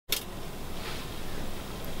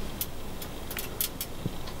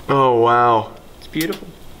Oh, wow. It's beautiful.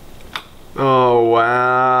 Oh,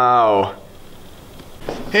 wow.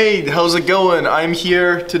 Hey, how's it going? I'm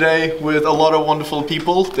here today with a lot of wonderful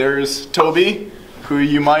people. There's Toby, who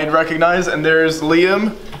you might recognize, and there's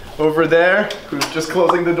Liam over there, who's just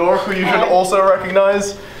closing the door, who you should also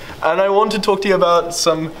recognize. And I want to talk to you about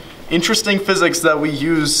some interesting physics that we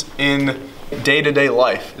use in day-to-day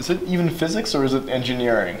life. Is it even physics or is it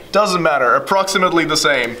engineering? Doesn't matter, approximately the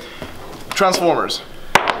same. Transformers.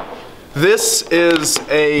 This is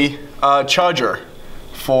a charger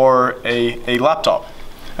for a laptop.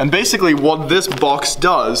 And basically what this box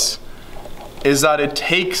does is that it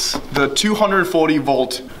takes the 240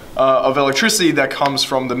 volt of electricity that comes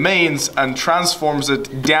from the mains and transforms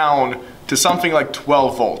it down to something like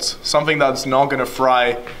 12 volts, something that's not gonna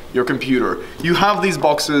fry your computer. You have these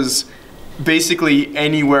boxes basically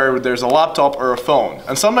anywhere there's a laptop or a phone.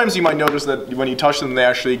 And sometimes you might notice that when you touch them, they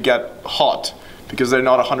actually get hot because they're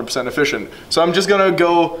not 100% efficient. So I'm just gonna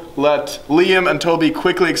go let Liam and Toby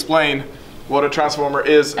quickly explain what a transformer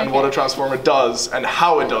is and what a transformer does and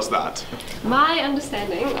how it does that. My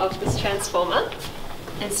understanding of this transformer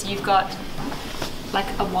is you've got like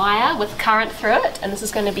a wire with current through it, and this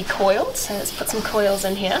is going to be coiled, so let's put some coils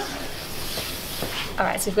in here.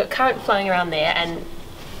 Alright, so we've got current flowing around there, and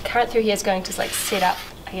current through here is going to like set up,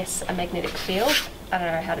 I guess, a magnetic field. I don't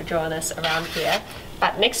know how to draw this around here,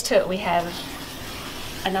 but next to it we have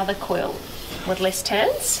another coil with less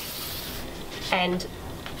turns, and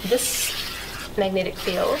this magnetic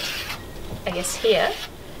field, I guess here,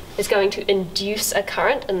 is going to induce a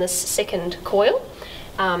current in this second coil.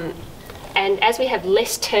 And as we have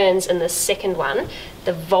less turns in this second one,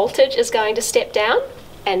 the voltage is going to step down,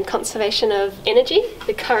 and conservation of energy,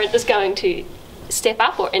 the current is going to step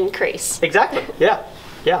up or increase. Exactly, yeah,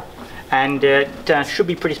 yeah. And it should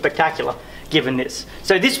be pretty spectacular given this.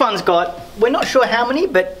 So this one's got, we're not sure how many,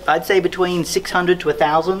 but I'd say between 600 to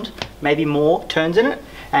 1,000, maybe more turns in it,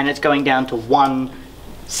 and it's going down to one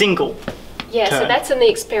single Yeah, turn. so that's in the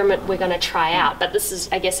experiment we're going to try out, but this is,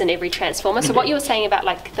 I guess, in every transformer. So what you were saying about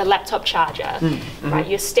like the laptop charger, right?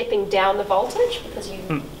 You're stepping down the voltage because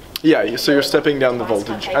you... Yeah, so you're stepping down the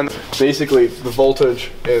voltage. And basically the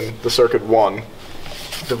voltage in the circuit 1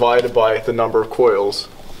 divided by the number of coils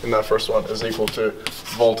in that first one is equal to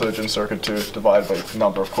voltage in circuit 2 divided by the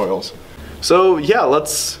number of coils. So yeah,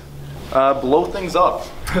 let's blow things up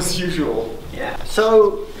as usual. Yeah,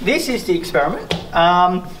 so this is the experiment.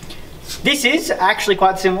 This is actually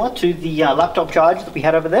quite similar to the laptop charger that we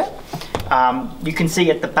had over there. You can see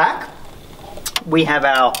at the back, we have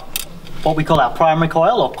our, what we call our primary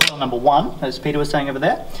coil, or coil number 1, as Peter was saying over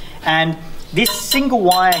there. And this single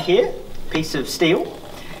wire here, piece of steel,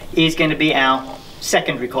 is going to be our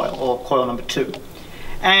secondary coil, or coil number 2.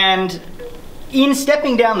 And in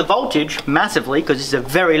stepping down the voltage massively, because this is a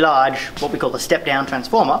very large, what we call a step-down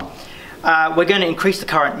transformer, we're going to increase the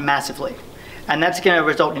current massively. And that's going to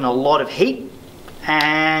result in a lot of heat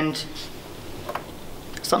and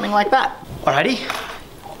something like that. Alrighty,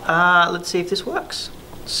 let's see if this works.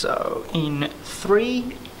 So in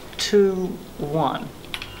 3, 2, 1.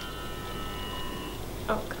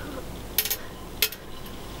 Oh, God.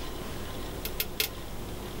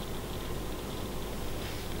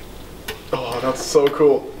 Oh, that's so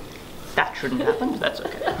cool. That shouldn't happen, but that's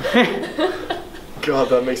okay. God,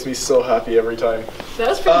 that makes me so happy every time. That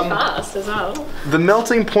was pretty fast as well. The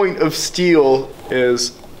melting point of steel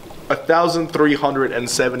is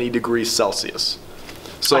 1,370 degrees Celsius.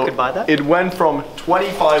 So I could buy that. It went from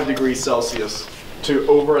 25 degrees Celsius to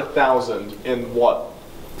over 1,000 in what,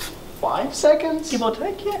 5 seconds? Give or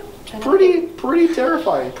take, yeah. Pretty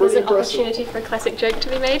terrifying, pretty There's an impressive. opportunity for a classic joke to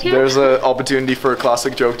be made here. There's an opportunity for a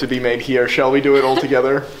classic joke to be made here. Shall we do it all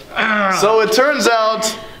together? So it turns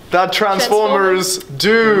out that transformers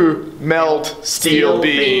do melt steel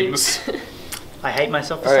beams. I hate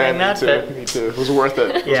myself for saying that, but... Me too. It was worth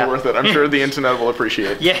it. It was worth it. I'm sure the internet will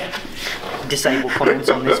appreciate it. Yeah. Disable comments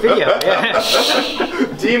on this video, yeah.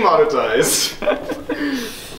 Demonetized.